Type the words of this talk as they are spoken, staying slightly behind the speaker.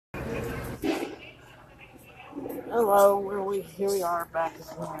Hello, here we are back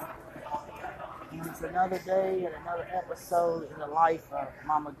again. And it's another day and another episode in the life of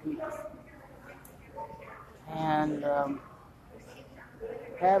Mama Goog. And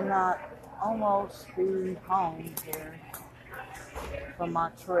have not almost been home here from my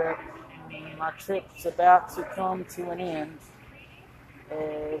trip. My trip's about to come to an end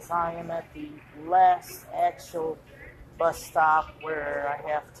as I am at the last actual bus stop where I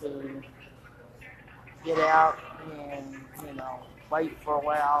have to get out and, wait for a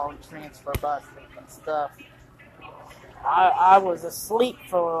while and transfer buses and stuff. I was asleep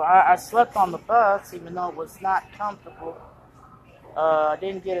I slept on the bus even though it was not comfortable. I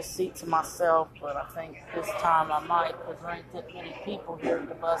didn't get a seat to myself, but I think this time I might because there ain't that many people here at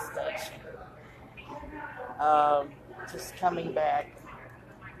the bus station. Just coming back.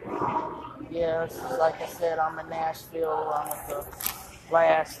 Yes, like I said, I'm in Nashville. I'm at the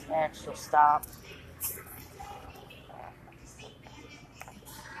last actual stop.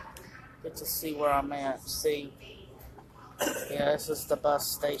 Get to see where I'm at. See. Yeah, this is the bus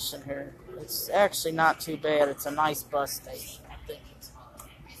station here. It's actually not too bad. It's a nice bus station. I think it's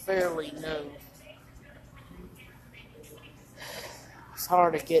fairly new. It's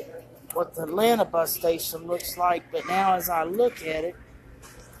hard to get what the Atlanta bus station looks like, but now as I look at it,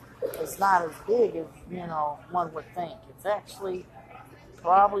 it's not as big as, one would think. It's actually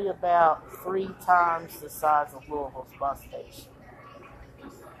probably about 3 times the size of Louisville's bus station.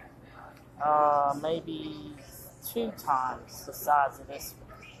 Maybe 2 times the size of this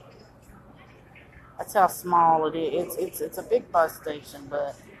one. That's how small it is. It's a big bus station,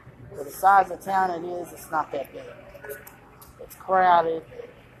 but for the size of town it is, it's not that big. It's crowded.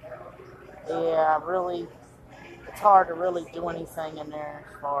 Yeah, really, it's hard to really do anything in there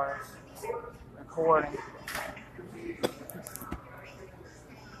as far as recording.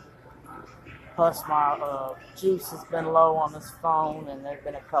 Plus, my juice has been low on this phone, and there have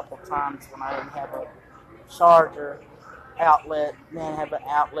been a couple times when I didn't have a charger outlet, then have an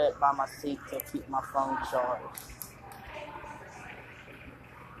outlet by my seat to keep my phone charged.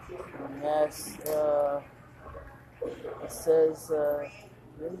 And that's, it says,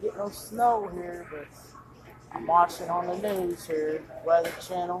 didn't get no snow here, but I'm watching on the news here, Weather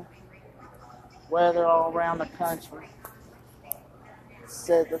Channel, weather all around the country. It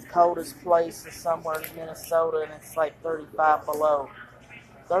said the coldest place is somewhere in Minnesota, and it's like 35 below.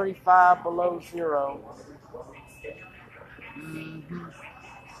 35 below zero.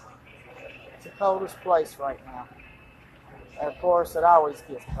 It's the coldest place right now. And of course, it always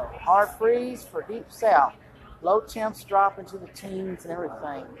gets cold. Hard freeze for deep south. Low temps drop into the teens and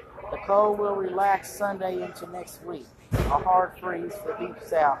everything. The cold will relax Sunday into next week. A hard freeze for deep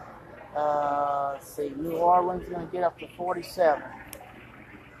south. Let's see, New Orleans is going to get up to 47.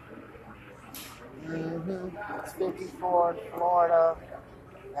 It's 54 in Florida.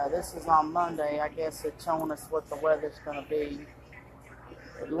 Now this is on Monday. I guess it's showing us what the weather's going to be.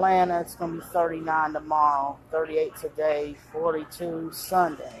 Atlanta, it's going to be 39 tomorrow, 38 today, 42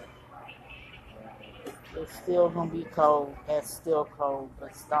 Sunday. It's still going to be cold. That's still cold,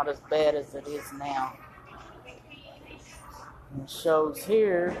 but it's not as bad as it is now. And it shows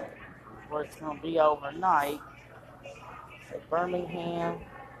here what it's going to be overnight. So Birmingham.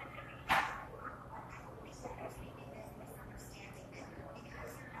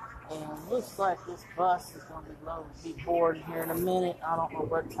 And it looks like this bus is going to be low to be boarding here in a minute. I don't know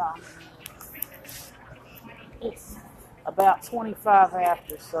what time it is. It's about 25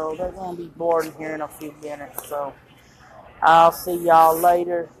 after, so they're going to be boarding here in a few minutes. So I'll see y'all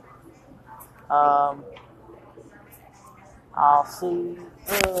later. I'll see,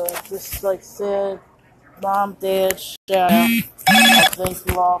 just like I said, Mom, Dad, shout out. I thank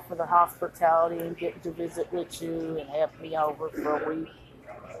you all for the hospitality and getting to visit with you and have me over for a week.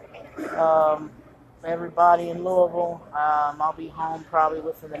 Everybody in Louisville, I'll be home probably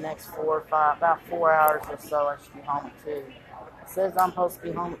within the next about 4 hours or so. I should be home at 2. It says I'm supposed to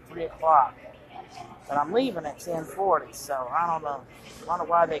be home at 3 o'clock, but I'm leaving at 10:40, so I don't know. I wonder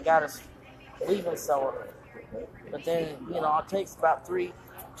why they got us leaving so early. But then, it takes about 2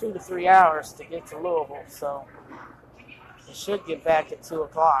 to 3 hours to get to Louisville, so it should get back at 2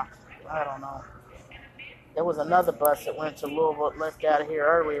 o'clock. I don't know. There was another bus that went to Louisville. It left out of here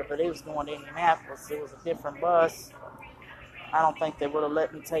earlier, but it was going to Indianapolis. It was a different bus. I don't think they would have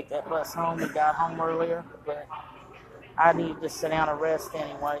let me take that bus home. We got home earlier, but I needed to sit down and rest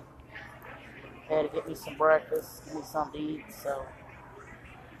anyway. Had to get me some breakfast, give me something to eat. So,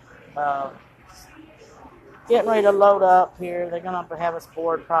 getting ready to load up here. They're going to have us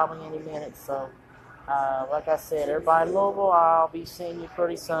board probably any minute. So, like I said, everybody in Louisville, I'll be seeing you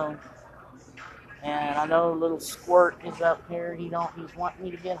pretty soon. And I know little Squirt is up here. He's wanting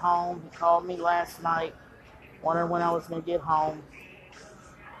me to get home. He called me last night, wondering when I was going to get home.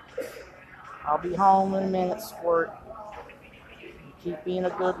 I'll be home in a minute, Squirt. You keep being a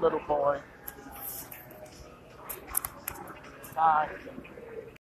good little boy. Bye.